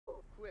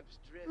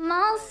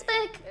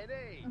Malspik,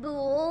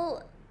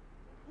 Bool,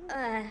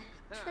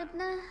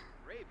 Tribna,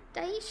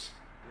 Daish,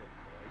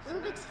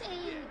 Ubatay,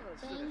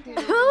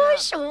 Ooh,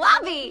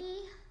 Schwabi!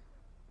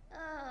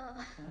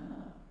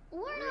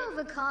 Warno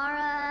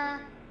Vakara,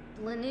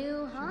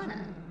 Blanu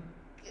Hana,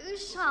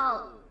 Gushal,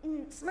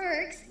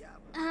 Smirks,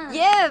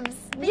 Yibs!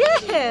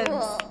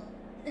 Yibs!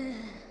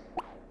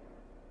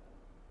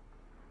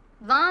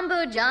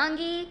 Vombo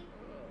Jangi,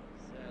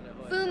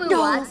 Fumu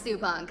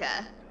Watsubanka.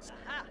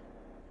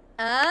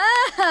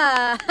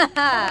 Ah!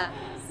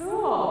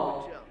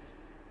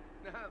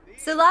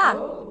 Sula!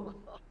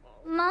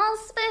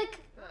 Malspik,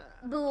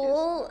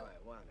 Bool,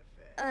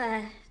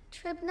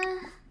 Tribna,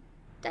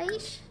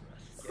 Daish.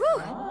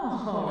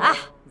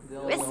 Ah!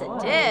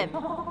 Wissadib!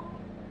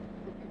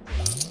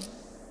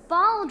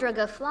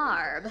 Baldraga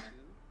Flarb.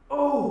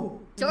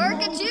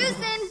 Torka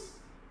Juicin.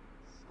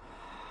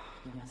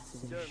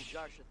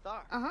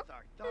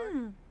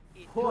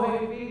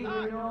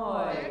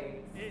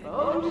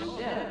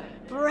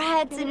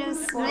 Bratinu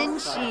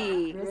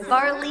Sminchi!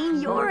 Barleen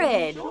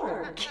Yorid!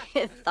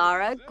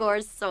 Kithara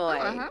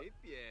Gorsoy!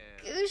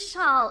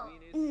 Gushal,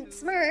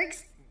 Smirks,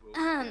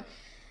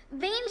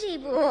 Banji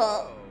Bool.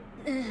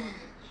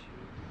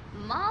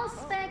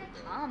 Malspek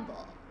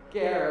Pomble.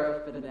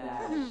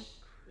 Garifanash.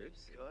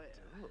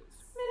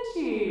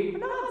 Sminchi,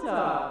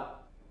 Panata.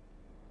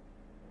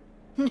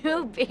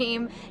 New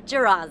Beam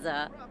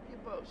Jiraza!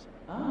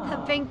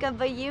 Habinka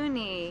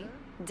Bayuni!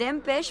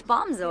 Dimpish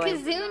Bombzoid!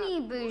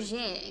 Kazuni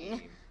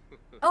Bujing.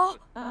 Oh!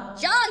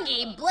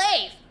 Jongi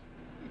Blafe.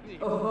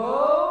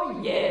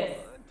 Oh, yes.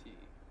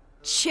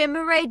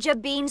 Chimere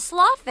Jabeen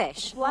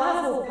Slawfish!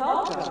 Flazzle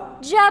Kalka.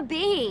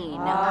 Jabeen!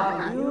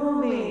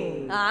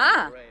 Yumi.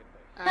 Ah!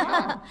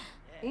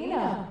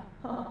 Ina.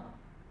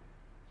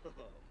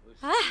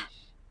 Ah!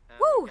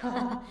 Woo!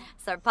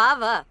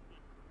 Sarpava!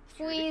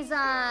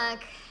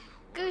 Fuizak.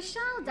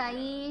 Gushal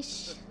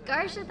Daish.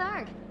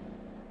 Garshatharg.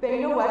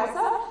 Bena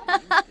Wexa.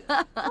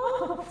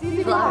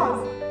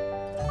 Flowers!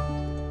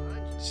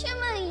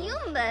 Chima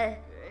Yumba.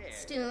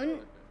 Stoon.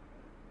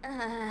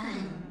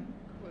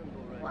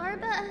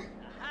 Warba.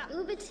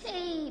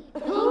 Ubatay.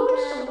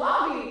 Binka.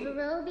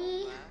 Varobi.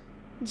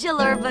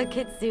 Jalurba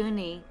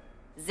Kitsuni!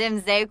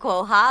 Zimze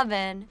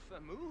Quohaben!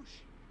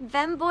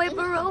 Vemboy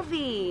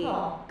Barovi!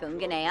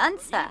 Gungane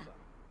Ansa!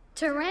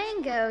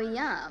 Tarango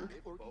Yump.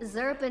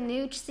 Zerpa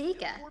Nooch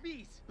Sika.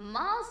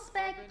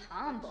 Malspek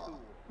Pomble.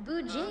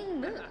 Bujing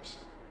Moosh.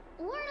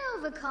 Warno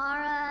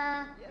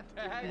Vakara.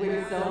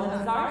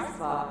 Wixon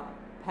Zarspa.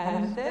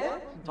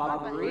 Panthet.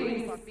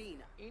 Vagris.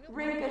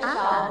 Rinka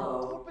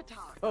Shallow.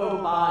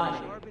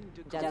 Kobani.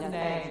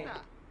 Jasmine.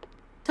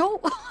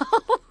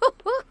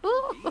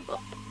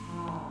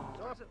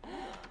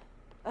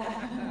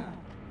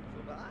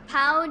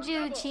 Pauju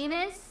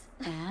Chinis.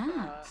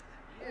 Ah.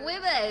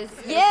 Wibbas.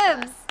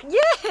 Yibs!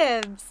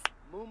 Yibs!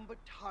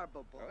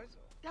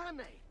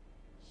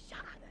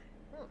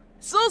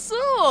 So!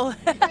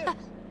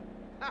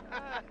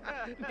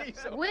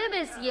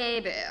 Wibbas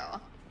Yebu.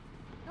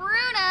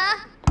 Bruna.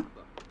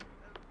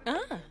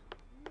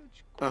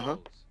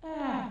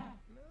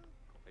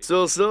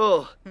 So.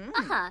 So.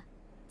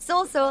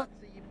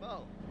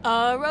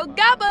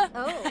 Rogaba!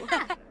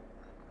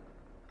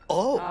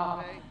 Oh.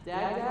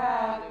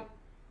 Dad.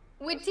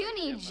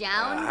 Wituni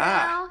Jown.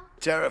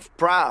 Tariff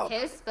Proud.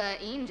 Hispa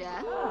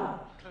Inja.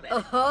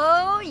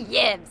 Oh,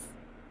 Yibs!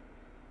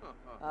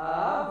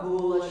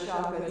 Bula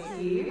Shaka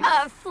Tea.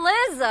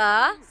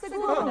 Flizza!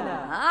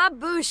 Siglona.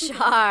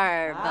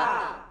 Busharb!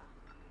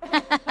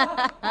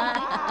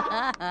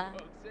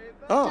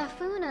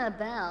 Tafuna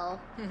Bell.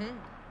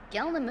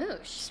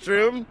 Gelnamoosh.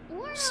 Strum.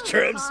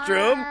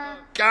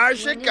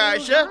 Garsha.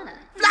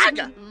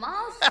 Flaga.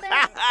 Malspek.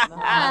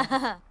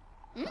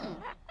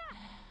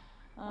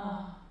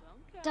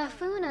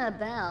 Tafuna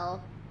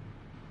Bell.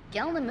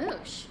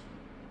 Gelnamoosh.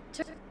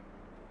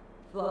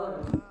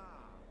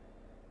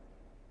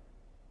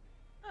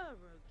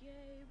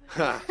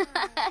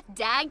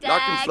 Dag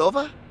Larkin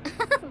Flova?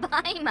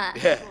 Baima.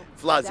 Yeah,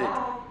 Flazit.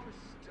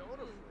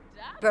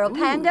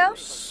 Burpando?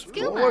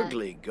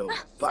 Morgly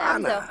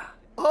Gobana.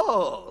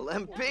 Oh,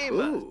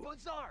 Lampima.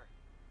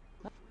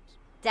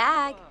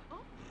 Dag.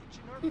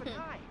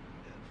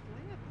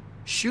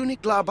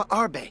 Shuniklaba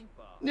Arbe.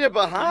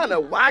 Nibahana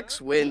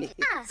Waxwin.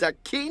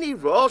 Zakini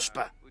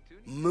Roshpa.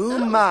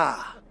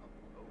 Muma.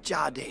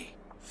 Jade.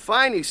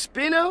 Finey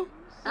Spino.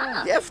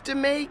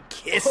 Yeftame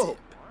Kissip.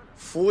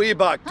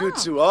 Fuibak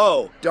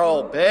Dutsuo.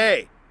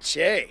 Dolbe.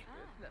 Che.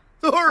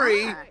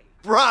 Thuri.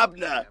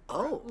 Brabna.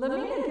 Oh.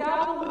 Lamina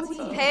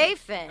Gabaluti.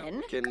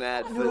 Payfin.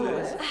 Canad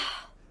Finus.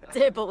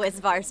 Dibblewis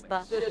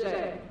Varspa.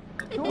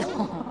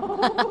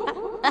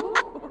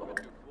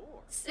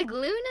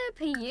 Sigluna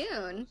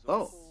Piyun.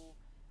 Oh.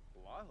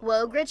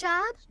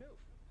 Wogrichab.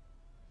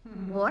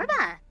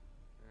 Warba.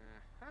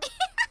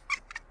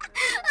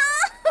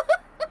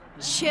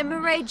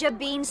 Chimere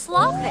Jabeen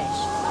Slawfish.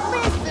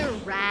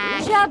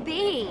 Lizarag.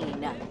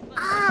 Jabeen.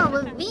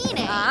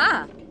 Wavine.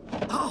 Ah.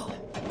 Oh.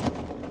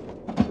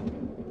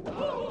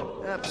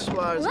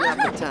 Apswars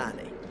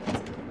Napatani.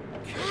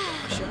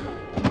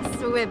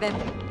 Wibbin.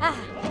 Ah.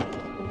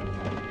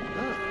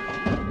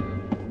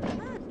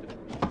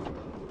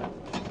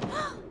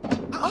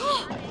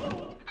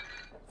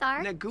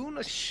 Sorry.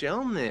 Naguna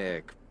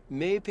Shelnik.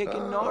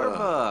 Maypikin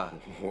Narva.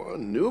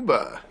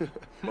 Nuba.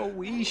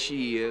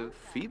 Moishi.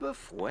 Fiba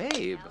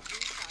Fwabe.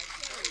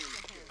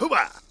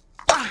 Hooba!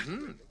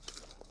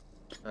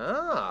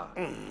 Ah.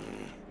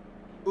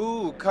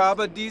 Ooh,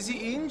 Kaba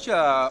Dizi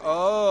Inja.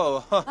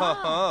 Oh, ho, ho,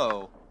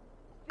 ho.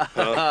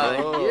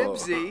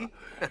 Yibsy.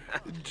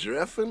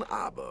 Dreffen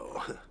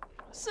Abo.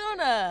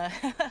 Suna.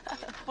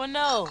 Well,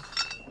 no.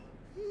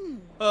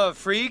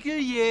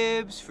 Freaky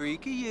Yibs.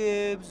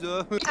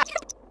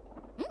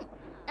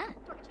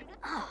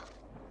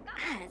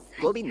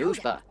 Gobi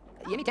Nushba.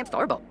 Yemi Temp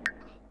Thorbo.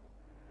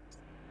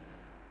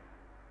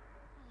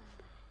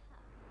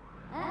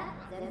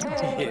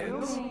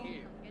 Yibs.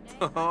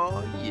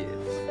 Oh,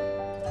 Yibs.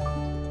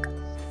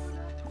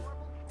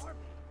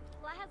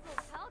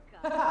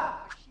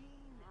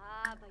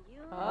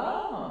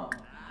 Oh.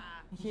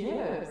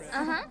 Yes.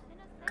 Uh-huh.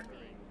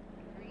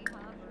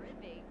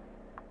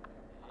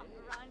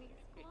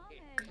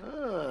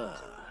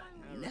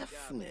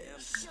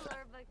 Nefness.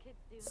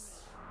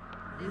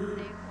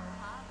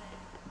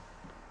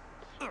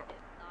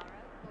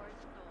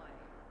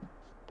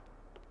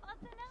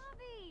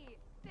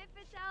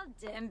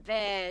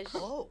 Dimpish.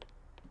 Oh.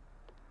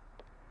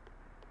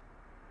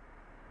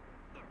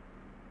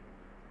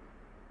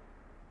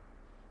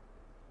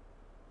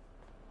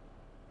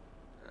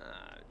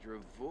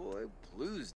 Dravoy Blues